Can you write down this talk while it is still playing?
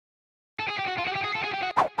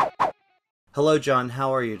Hello, John.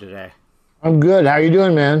 How are you today? I'm good. How you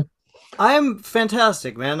doing, man? I am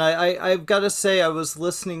fantastic, man. I've got to say, I was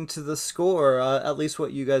listening to the score, at least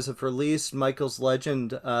what you guys have released, Michael's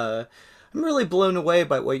Legend. I'm really blown away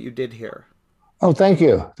by what you did here. Oh, thank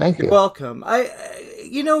you. Thank You're you. welcome.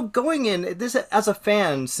 Going in this as a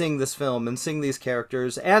fan, seeing this film and seeing these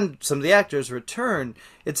characters and some of the actors return,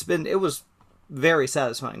 it was very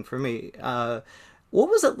satisfying for me. What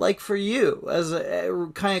was it like for you as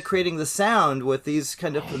kind of creating the sound with these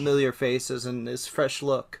kind of familiar faces and this fresh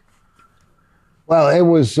look? Well, it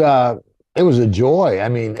was a joy. I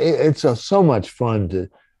mean, so much fun to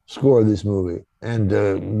score this movie and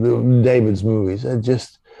David's movies. It's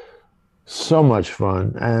just so much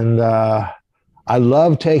fun. And I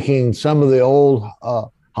love taking some of the old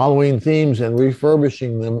Halloween themes and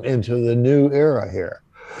refurbishing them into the new era here,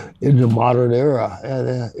 in the modern era.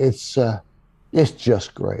 And it's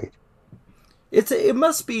just great. It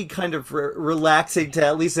must be kind of relaxing to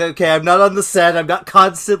at least say, okay, I'm not on the set. I'm not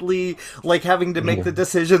constantly like having to make the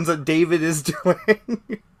decisions that David is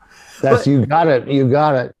doing. That's But you got it. You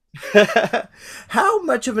got it. how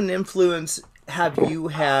much of an influence have you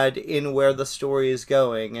had in where the story is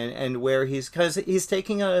going and where because he's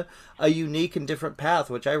taking a unique and different path,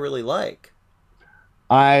 which I really like.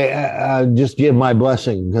 I just give my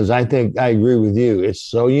blessing because I think I agree with you. It's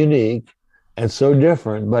so unique and so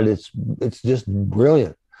different, but it's just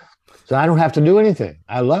brilliant. So I don't have to do anything.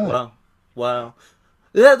 I love it. Wow, wow,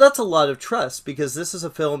 that's a lot of trust because this is a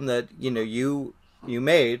film that you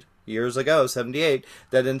made years ago, '78,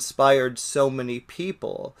 that inspired so many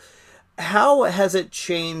people. How has it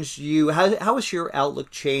changed you? How has your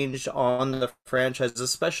outlook changed on the franchise,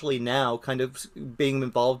 especially now, kind of being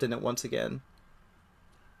involved in it once again?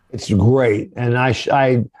 It's great, and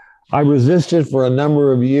I resisted for a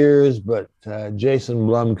number of years, but Jason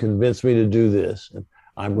Blum convinced me to do this, and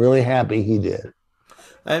I'm really happy he did.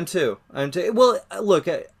 I am too. I'm too. Well, look,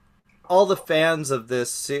 all the fans of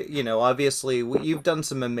this, obviously you've done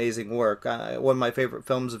some amazing work. One of my favorite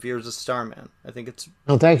films of yours is Starman. I think it's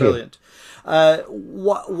No, thank you. brilliant.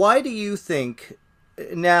 Why do you think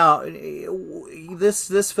now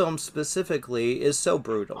this film specifically is so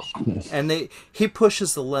brutal, and he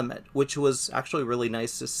pushes the limit, which was actually really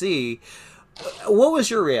nice to see. What was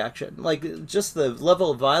your reaction? Like just the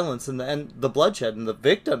level of violence and the bloodshed and the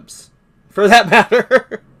victims, for that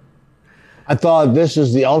matter. I thought this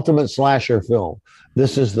is the ultimate slasher film.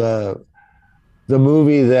 This is the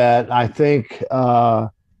movie that I think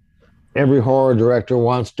every horror director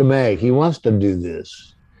wants to make. He wants to do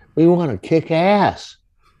this. We want to kick ass.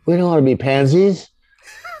 We don't want to be pansies.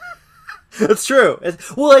 It's true.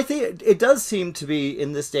 Well, I think it does seem to be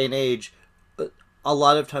in this day and age. A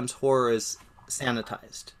lot of times, horror is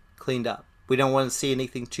sanitized, cleaned up. We don't want to see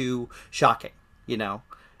anything too shocking. You know,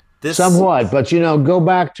 this. Somewhat, but go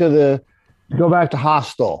back to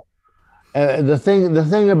Hostel. The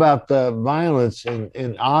thing about the violence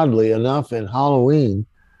in oddly enough in Halloween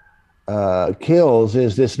kills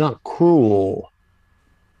is it's not cruel.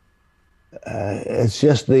 It's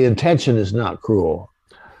just the intention is not cruel.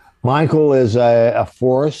 Michael is a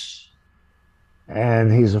force,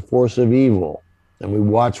 and he's a force of evil, and we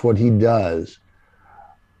watch what he does.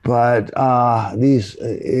 But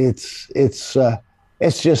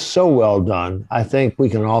it's just so well done. I think we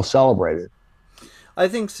can all celebrate it. I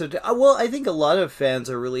think so. Well, I think a lot of fans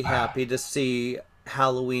are really happy to see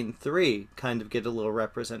Halloween 3 kind of get a little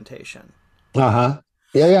representation. Uh huh.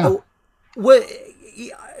 Yeah, yeah. Oh, what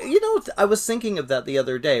I was thinking of that the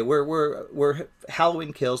other day. We're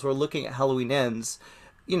Halloween kills. We're looking at Halloween ends.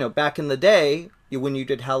 Back in the day when you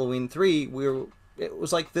did Halloween 3, it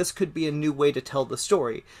was like this could be a new way to tell the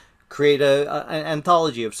story, create an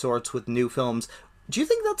anthology of sorts with new films. Do you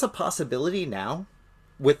think that's a possibility now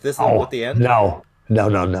with this with Oh the end? no, no,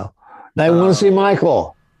 no, no. I want to see Oh.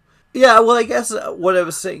 Michael. Yeah, well, I guess what I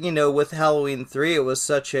was saying, with Halloween 3, it was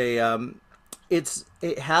such a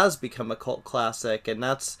it has become a cult classic, and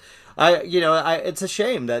it's a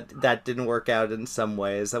shame that that didn't work out in some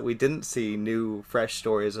ways, that we didn't see new, fresh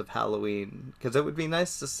stories of Halloween, because it would be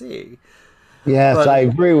nice to see. Yes, But I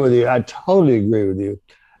agree with you. I totally agree with you.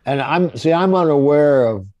 And I'm unaware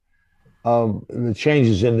of the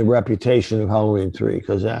changes in the reputation of Halloween 3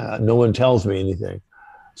 because no one tells me anything.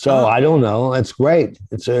 So uh I don't know. It's great.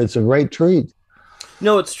 It's a great treat.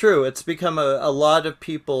 no, it's true. It's become a lot of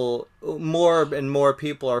people, more and more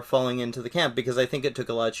people are falling into the camp because I think it took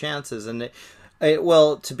a lot of chances. And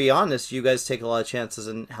well, to be honest, you guys take a lot of chances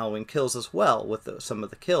in Halloween Kills as well with some of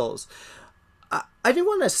the kills. I do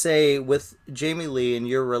want to say with Jamie Lee and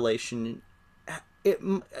your relation,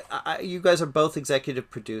 you guys are both executive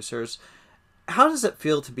producers. how does it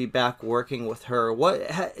feel to be back working with her? What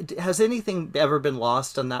has anything ever been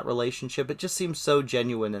lost on that relationship? It just seems so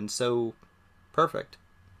genuine and so perfect.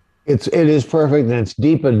 It is perfect, and it's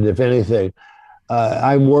deepened, if anything.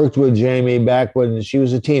 I worked with Jamie back when she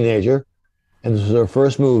was a teenager, and this was her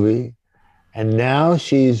first movie. And now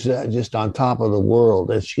she's just on top of the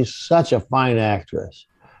world. And she's such a fine actress.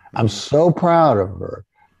 I'm so proud of her.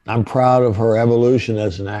 I'm proud of her evolution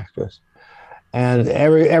as an actress. And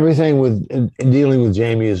everything with dealing with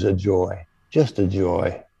Jamie is a joy, just a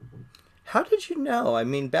joy. How did you know? I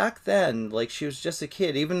mean, back then, like, she was just a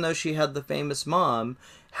kid, even though she had the famous mom.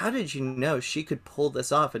 How did you know she could pull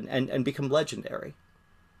this off and become legendary?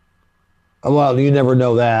 Well, you never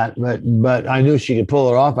know that, but I knew she could pull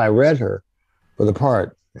it off. I read her for the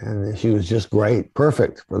part, and she was just great,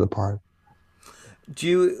 perfect for the part.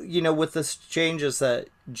 Do with the changes that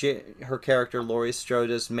her character Laurie Strode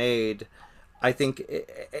has made, I think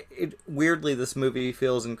weirdly this movie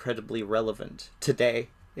feels incredibly relevant today.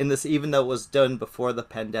 In this, even though it was done before the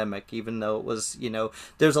pandemic, even though it was,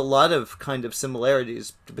 there's a lot of kind of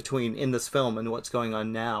similarities between in this film and what's going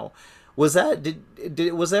on now. Was that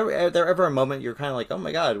was there ever a moment you're kind of like, oh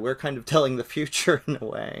my God, we're kind of telling the future in a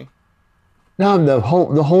way? Now, the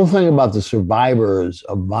whole thing about the survivors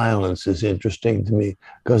of violence is interesting to me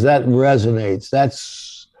because that resonates.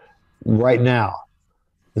 That's right now,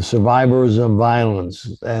 the survivors of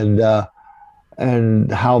violence and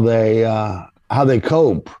how they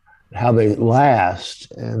cope, how they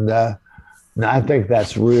last, and I think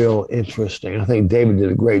that's real interesting. I think David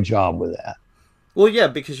did a great job with that. Well, yeah,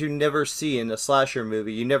 because you never see in a slasher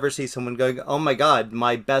movie, you never see someone going, oh my God,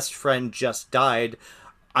 my best friend just died.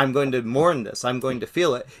 I'm going to mourn this. I'm going to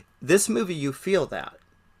feel it. This movie, you feel that.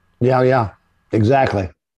 Yeah, exactly.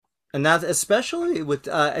 And that, especially with,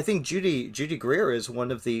 I think Judy Greer is one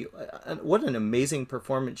of the, what an amazing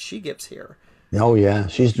performance she gives here. Oh yeah,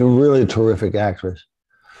 she's a really terrific actress.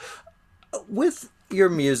 With your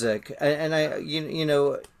music, and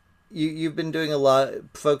you've been doing a lot,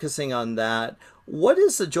 focusing on that. What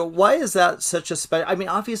is the joy? Why is that such a special? I mean,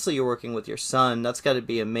 obviously you're working with your son. That's got to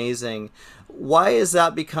be amazing. Why is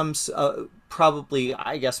that becomes probably,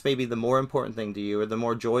 I guess, maybe the more important thing to you, or the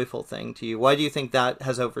more joyful thing to you? Why do you think that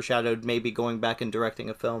has overshadowed maybe going back and directing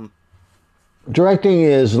a film? Directing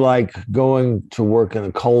is like going to work in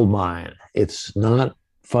a coal mine. It's not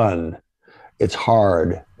fun. It's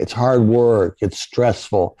hard. It's hard work. It's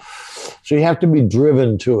stressful. So you have to be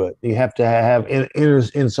driven to it. You have to have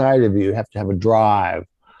inside of you have to have a drive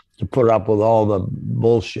to put up with all the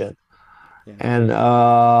bullshit. Yeah. And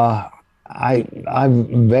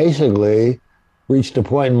I've basically reached a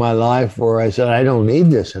point in my life where I said, I don't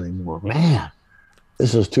need this anymore. Man,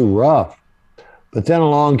 this is too rough. But then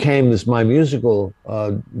along came my musical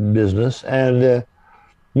business, and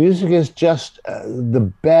music is just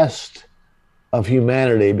the best of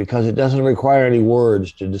humanity because it doesn't require any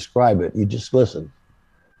words to describe it. You just listen.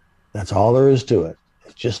 That's all there is to it.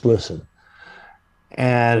 It's just listen.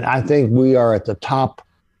 And I think we are at the top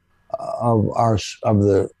of our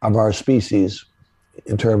species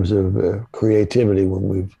in terms of creativity when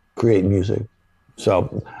we create music.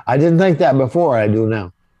 So I didn't think that before. I do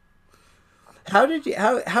now. How did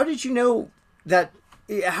you know that?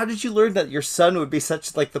 How did you learn that your son would be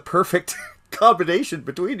such like the perfect combination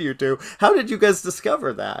between you two? How did you guys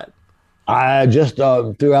discover that? I just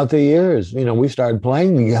throughout the years, we started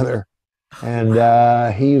playing together,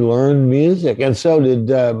 and he learned music, and so did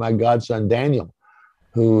my godson Daniel,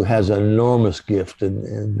 who has an enormous gift,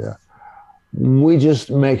 and we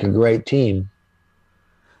just make a great team.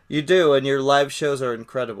 You do, and your live shows are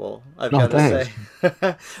incredible, I've got to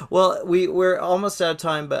say. Well, we're almost out of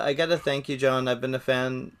time, but I got to thank you, John. I've been a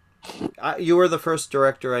fan. You were the first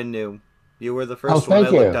director I knew. You were the first one I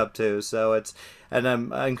looked up to. So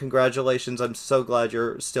and congratulations. I'm so glad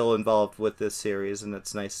you're still involved with this series, and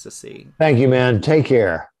it's nice to see. Thank you, man. Take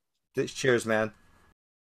care. Cheers, man.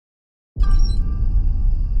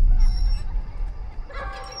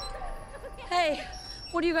 Hey,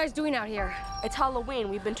 what are you guys doing out here? It's Halloween.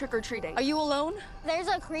 We've been trick-or-treating. Are you alone? There's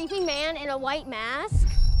a creepy man in a white mask.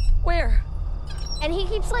 Where? And he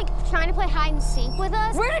keeps, like, trying to play hide and seek with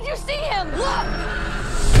us. Where did you see him? Look!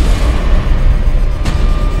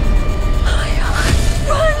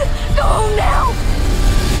 Run! Go home now!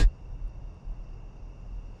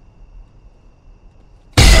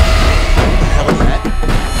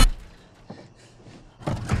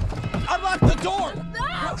 Unlock the door!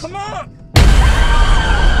 No! Come on!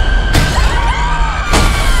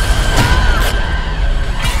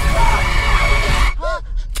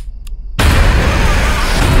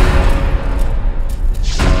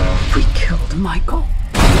 We killed Michael.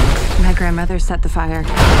 My grandmother set the fire.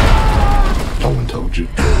 No one told you.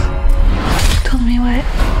 Told me what?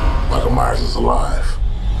 Michael Myers is alive.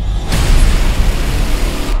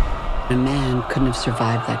 A man couldn't have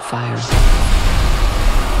survived that fire.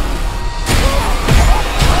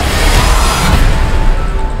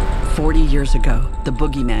 "40 years ago, the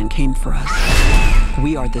boogeyman came for us.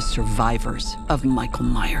 We are the survivors of Michael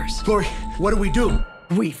Myers. Laurie, what do we do?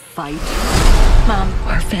 We fight. Mom,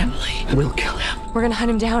 our family will kill him. We're gonna hunt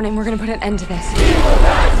him down and we're gonna put an end to this.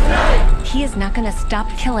 He is not gonna stop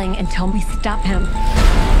killing until we stop him.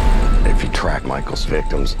 If you track Michael's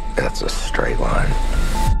victims, that's a straight line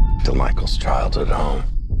to Michael's childhood home.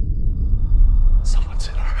 Someone's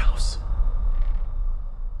in our house.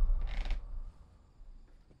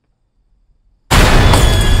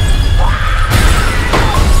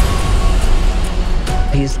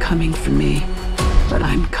 He is coming for me, but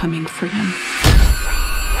I'm coming for him.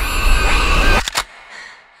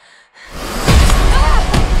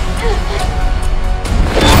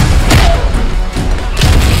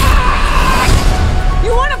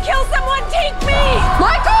 You wanna kill someone? Take me!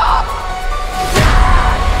 Michael!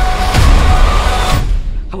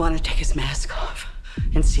 I want to take his mask off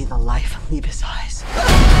and see the life leave his eyes.